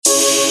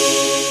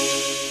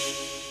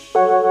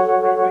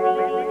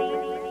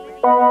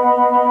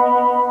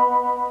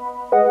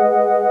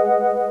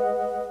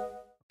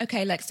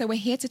look, so we're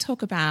here to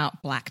talk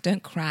about black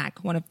don't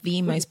crack, one of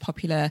the most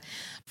popular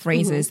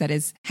phrases that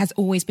has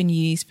always been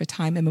used for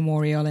time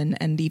immemorial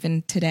and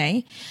even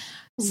today.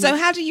 So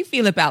how do you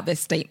feel about this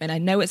statement? I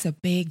know it's a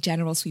big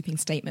general sweeping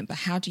statement, but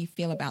how do you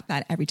feel about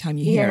that every time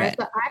you hear it?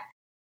 So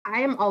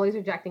I am always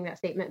rejecting that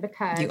statement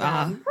because you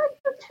are.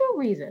 For two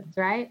reasons,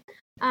 right?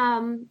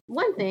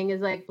 One thing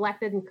is like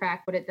black doesn't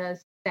crack, but it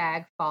does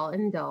sag, fall,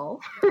 and dull,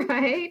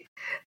 right?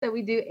 So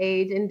we do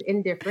age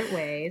in different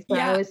ways. But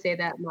I always say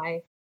that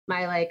my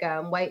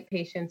white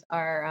patients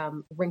are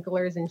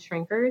wrinklers and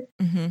shrinkers,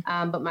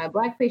 but my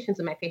black patients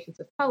and my patients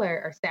of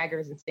color are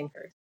saggers and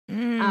stinkers.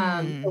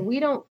 So we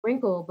don't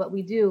wrinkle, but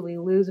we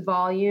lose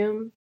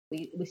volume.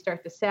 We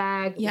start to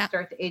sag. We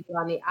start to age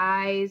around the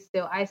eyes.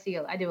 So I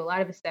do a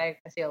lot of aesthetic.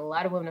 I see a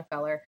lot of women of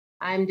color.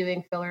 I'm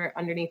doing filler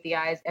underneath the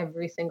eyes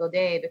every single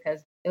day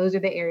because those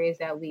are the areas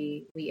that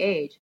we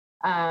age.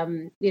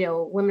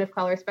 Women of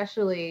color,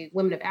 especially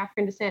women of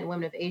African descent,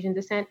 women of Asian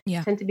descent,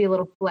 tend to be a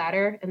little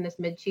flatter in this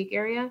mid cheek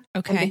area.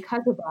 Okay. And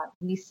because of that,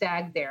 we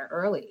sag there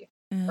early,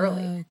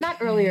 not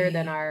earlier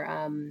than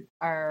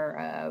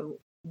our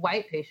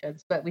white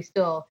patients, but we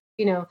still,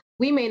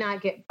 we may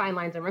not get fine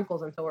lines and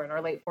wrinkles until we're in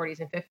our late 40s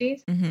and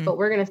 50s, but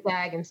we're going to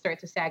sag and start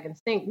to sag and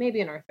stink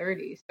maybe in our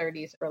 30s,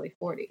 early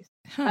 40s.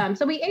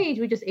 So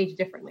we just age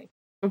differently.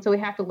 And so we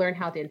have to learn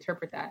how to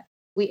interpret that.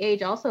 We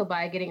age also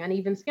by getting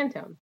uneven skin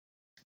tone.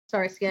 So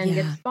our skin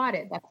gets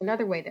spotted. That's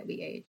another way that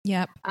we age.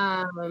 Yep.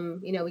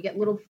 We get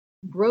little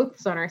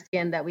growths on our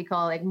skin that we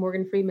call like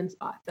Morgan Freeman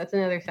spots. That's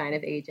another sign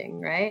of aging,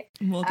 right?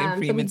 Morgan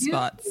Freeman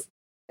spots.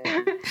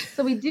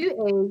 So we do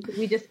age,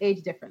 we just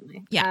age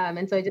differently. Yeah.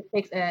 And so it just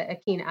takes a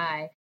keen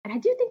eye. And I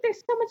do think there's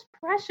so much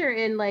pressure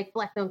in like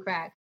black don't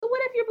crack. So what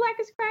if your black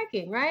is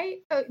cracking, right?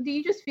 So do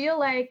you just feel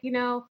like,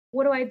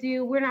 what do I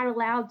do? We're not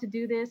allowed to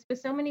do this. But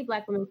so many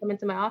black women come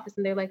into my office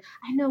and they're like,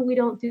 I know we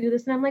don't do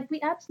this. And I'm like,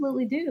 we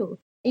absolutely do.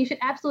 And you should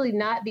absolutely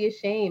not be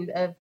ashamed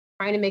of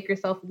trying to make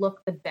yourself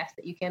look the best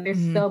that you can.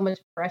 There's so much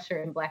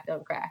pressure in black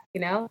don't crack,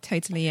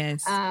 Totally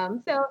is.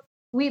 So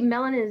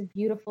melanin is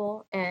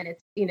beautiful and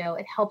it's,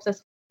 it helps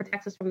us,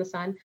 protects us from the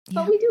sun,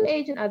 but we do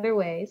age in other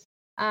ways.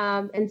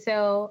 And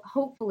so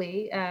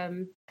hopefully,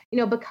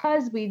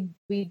 because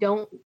we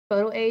don't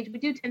photo age, we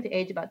do tend to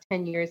age about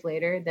 10 years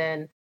later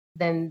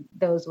than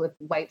those with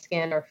white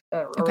skin or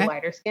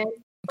lighter skin.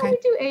 But we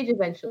do age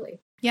eventually.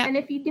 Yeah. And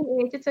if you do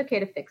age, it's okay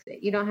to fix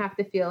it. You don't have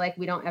to feel like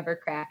we don't ever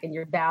crack and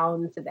you're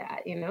bound to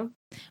that,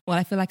 Well,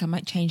 I feel like I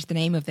might change the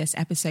name of this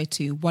episode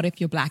to What If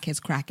Your Black is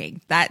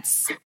Cracking?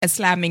 That's a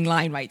slamming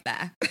line right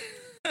there.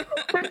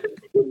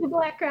 The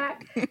black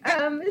crack.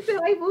 So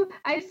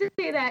I just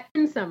say that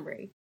in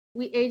summary,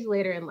 we age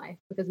later in life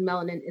because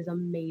melanin is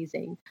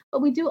amazing,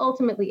 but we do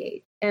ultimately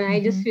age. And I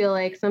just feel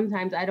like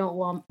sometimes I don't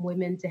want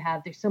women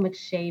to there's so much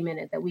shame in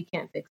it that we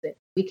can't fix it.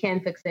 We can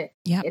fix it.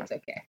 Yep. It's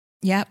okay.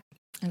 Yep.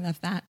 I love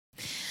that.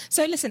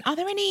 So listen, are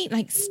there any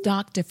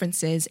stark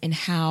differences in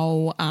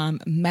how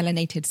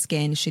melanated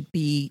skin should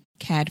be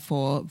cared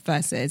for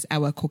versus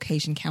our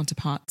Caucasian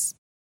counterparts?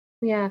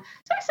 Yeah,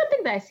 so it's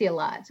something that I see a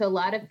lot. So a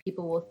lot of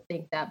people will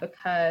think that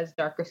because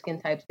darker skin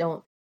types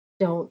don't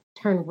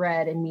turn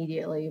red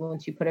immediately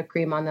once you put a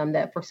cream on them,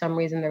 that for some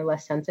reason they're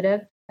less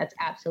sensitive. That's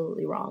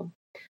absolutely wrong.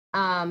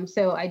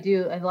 So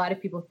a lot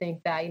of people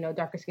think that,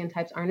 darker skin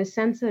types aren't as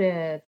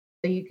sensitive,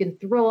 so you can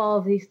throw all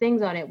of these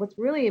things on it. What's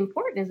really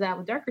important is that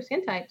with darker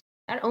skin types,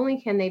 not only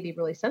can they be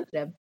really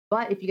sensitive,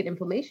 but if you get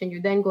inflammation,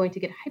 you're then going to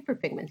get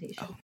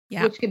hyperpigmentation,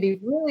 which could be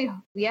really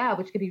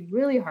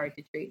hard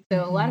to treat.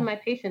 So a lot of my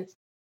patients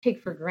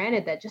take for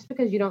granted that just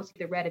because you don't see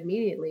the red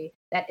immediately,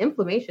 that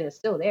inflammation is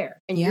still there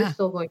and you're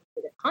still going to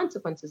see the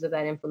consequences of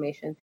that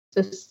inflammation.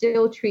 So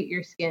still treat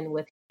your skin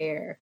with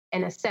care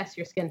and assess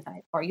your skin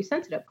type. Are you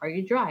sensitive? Are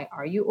you dry?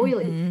 Are you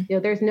oily?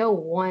 There's no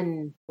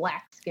one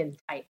black skin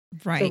type.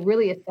 Right. So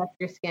really assess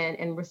your skin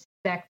and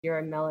respect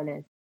your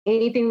melanin.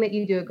 Anything that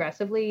you do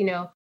aggressively,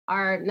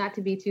 are not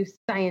to be too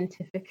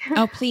scientific.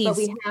 Oh, please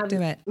do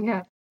it.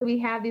 Yeah. We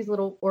have these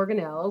little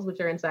organelles, which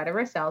are inside of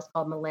our cells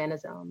called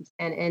melanosomes.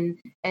 And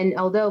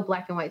although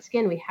black and white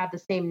skin, we have the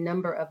same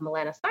number of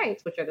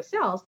melanocytes, which are the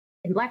cells.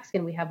 In black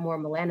skin, we have more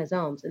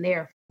melanosomes, and they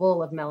are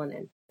full of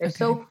melanin. They're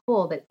so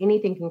full that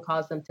anything can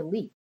cause them to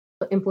leak.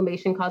 So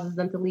inflammation causes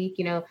them to leak.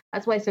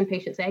 That's why some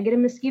patients say, I get a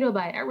mosquito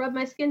bite. I rub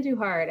my skin too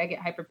hard. I get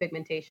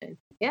hyperpigmentation.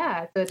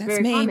 Yeah, so it's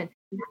very common.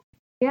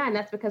 Yeah, and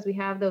that's because we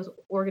have those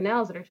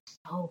organelles that are just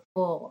so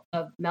full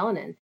of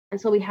melanin. And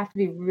so we have to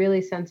be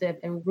really sensitive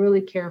and really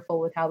careful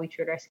with how we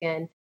treat our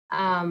skin.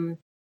 Can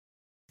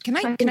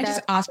I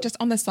just ask, just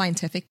on the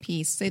scientific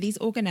piece, so these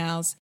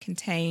organelles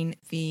contain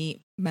the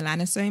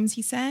melanosomes,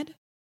 he said? Is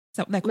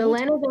that what they're called?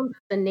 Melanosomes is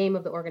the name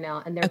of the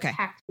organelle, and they're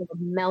packed with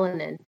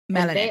melanin.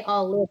 And they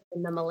all live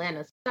in the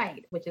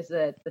melanocyte, which is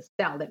the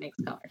cell that makes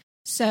color.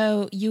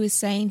 So you were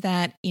saying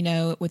that,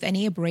 with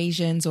any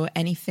abrasions or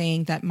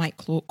anything that might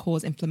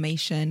cause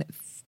inflammation,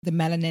 the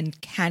melanin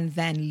can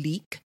then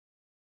leak.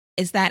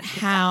 Is that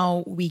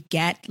how we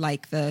get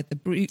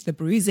the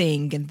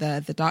bruising and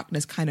the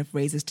darkness kind of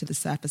raises to the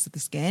surface of the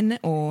skin,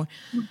 or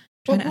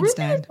trying to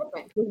understand?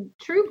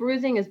 True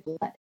bruising is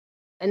blood.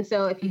 And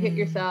so if you hit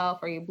yourself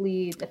or you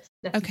bleed, that's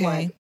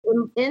okay.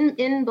 blood.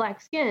 In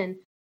Black skin,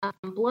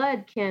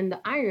 the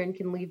iron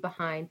can leave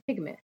behind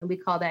pigment, and we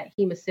call that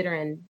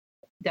hemosiderin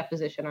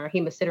deposition or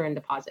hemosiderin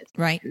deposits.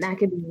 Right. And that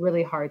can be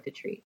really hard to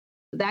treat.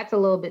 So that's a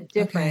little bit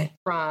different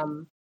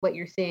from what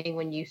you're seeing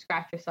when you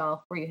scratch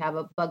yourself or you have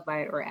a bug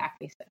bite or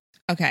acne cyst.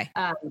 Okay.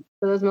 So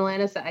those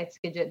melanocytes,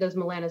 those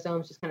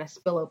melanosomes just kind of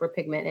spill over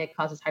pigment and it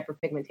causes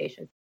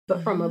hyperpigmentation.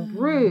 But from a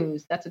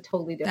bruise, that's a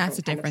totally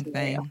different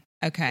thing.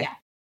 Okay. Yeah.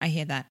 I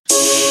hear that.